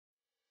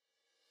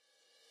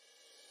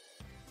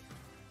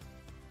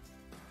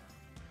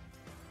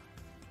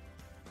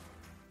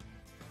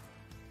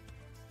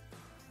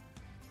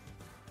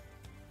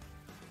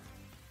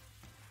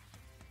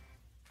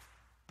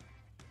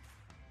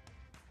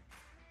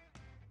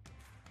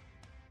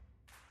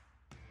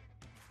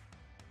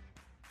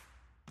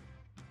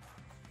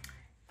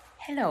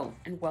Hello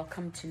and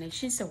welcome to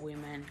Nations of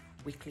Women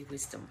Weekly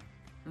Wisdom.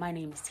 My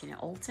name is Tina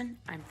Alton.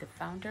 I'm the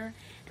founder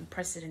and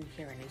president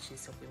here at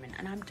Nations of Women,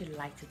 and I'm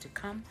delighted to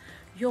come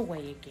your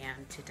way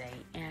again today.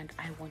 And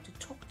I want to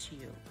talk to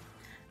you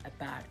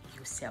about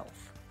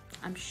yourself.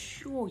 I'm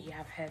sure you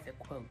have heard the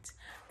quote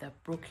that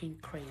broken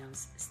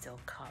crayons still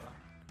color.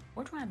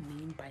 What do I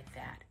mean by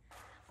that?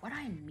 What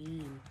I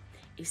mean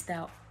is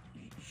that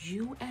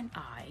you and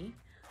I,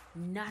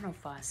 none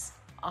of us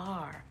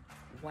are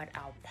what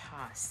our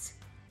past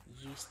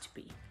used to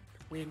be.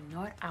 We're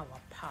not our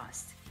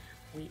past.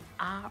 We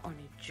are on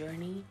a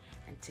journey,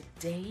 and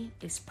today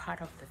is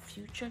part of the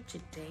future.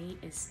 Today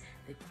is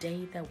the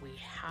day that we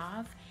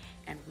have,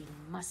 and we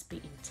must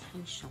be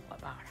intentional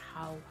about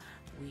how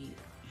we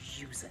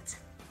use it.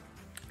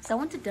 So I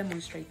want to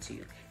demonstrate to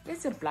you.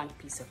 Here's a blank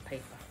piece of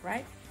paper,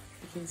 right?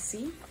 You can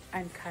see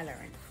I'm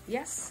coloring.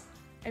 Yes?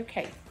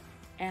 Okay.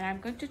 And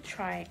I'm going to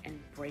try and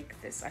break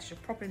this. I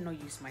should probably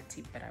not use my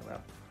teeth, but I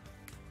will.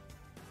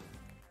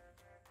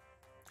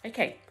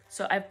 Okay,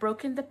 so I've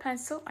broken the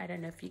pencil. I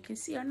don't know if you can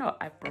see or not.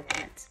 I've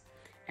broken it.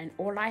 And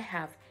all I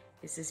have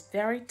is this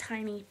very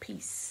tiny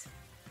piece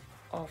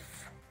of,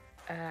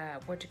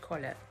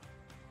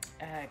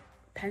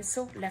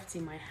 pencil left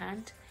in my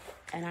hand.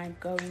 And I'm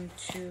going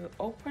to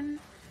open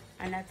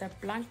another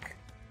blank,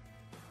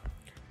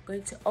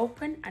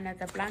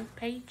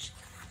 page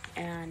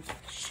and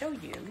show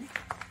you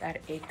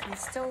that it can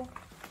still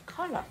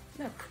color.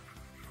 Look.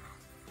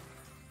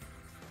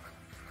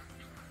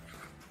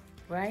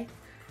 Right?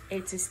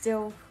 It is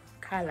still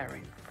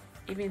coloring,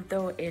 even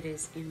though it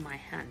is in my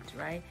hand,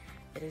 right?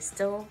 It is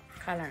still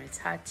coloring. It's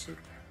hard to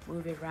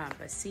move it around,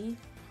 but see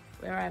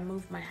where I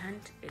move my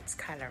hand, it's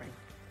coloring.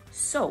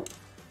 So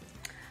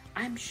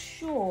I'm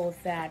sure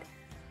that,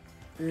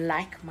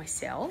 like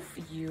myself,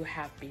 you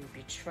have been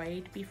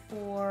betrayed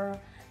before,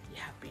 you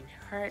have been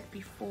hurt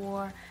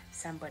before,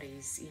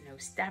 somebody's,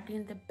 stabbed you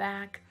in the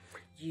back,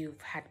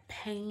 you've had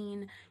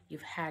pain,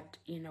 you've had,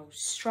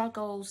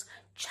 struggles,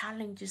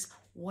 challenges,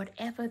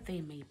 whatever they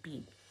may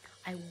be.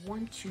 I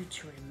want you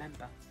to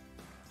remember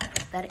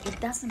that it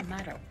doesn't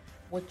matter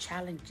what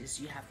challenges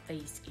you have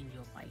faced in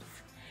your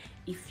life.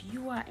 If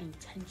you are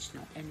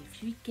intentional and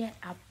if you get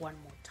up one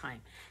more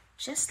time,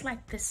 just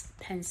like this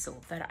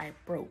pencil that I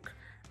broke,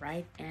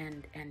 right,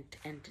 and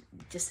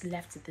just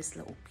left this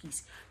little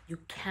piece, you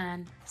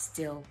can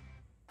still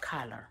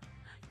color.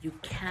 You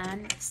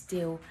can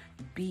still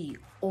be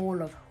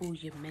all of who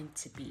you're meant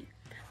to be.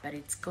 But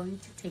it's going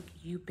to take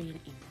you being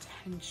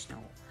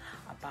intentional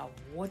about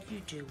what you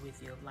do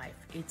with your life.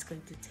 It's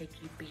going to take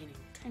you being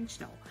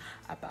intentional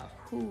about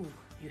who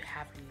you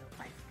have in your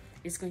life.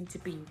 It's going to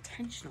be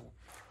intentional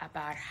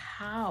about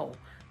how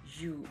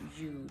you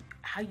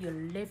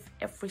live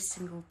every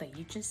single day.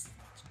 You just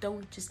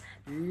don't just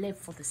live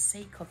for the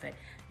sake of it.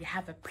 You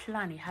have a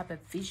plan, you have a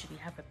vision, you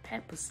have a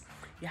purpose,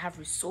 you have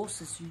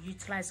resources, you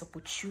utilize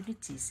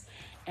opportunities,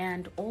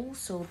 and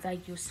also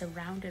that you're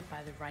surrounded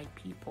by the right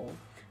people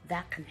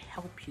that can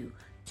help you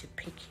to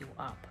pick you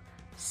up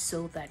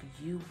so that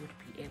you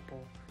would be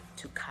able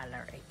to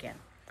color again.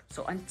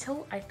 So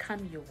until I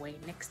come your way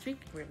next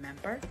week,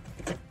 remember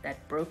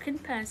that broken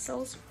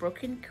pencils,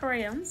 broken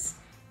crayons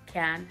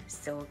can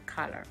still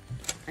color.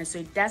 And so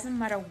it doesn't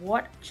matter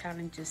what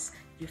challenges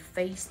you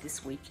face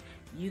this week,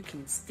 you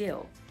can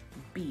still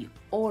be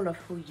all of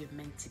who you're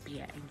meant to be,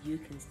 and you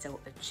can still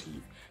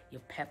achieve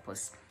your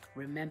purpose.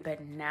 Remember,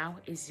 now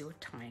is your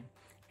time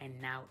and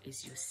now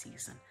is your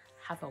season.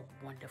 Have a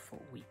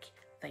wonderful week.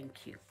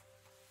 Thank you.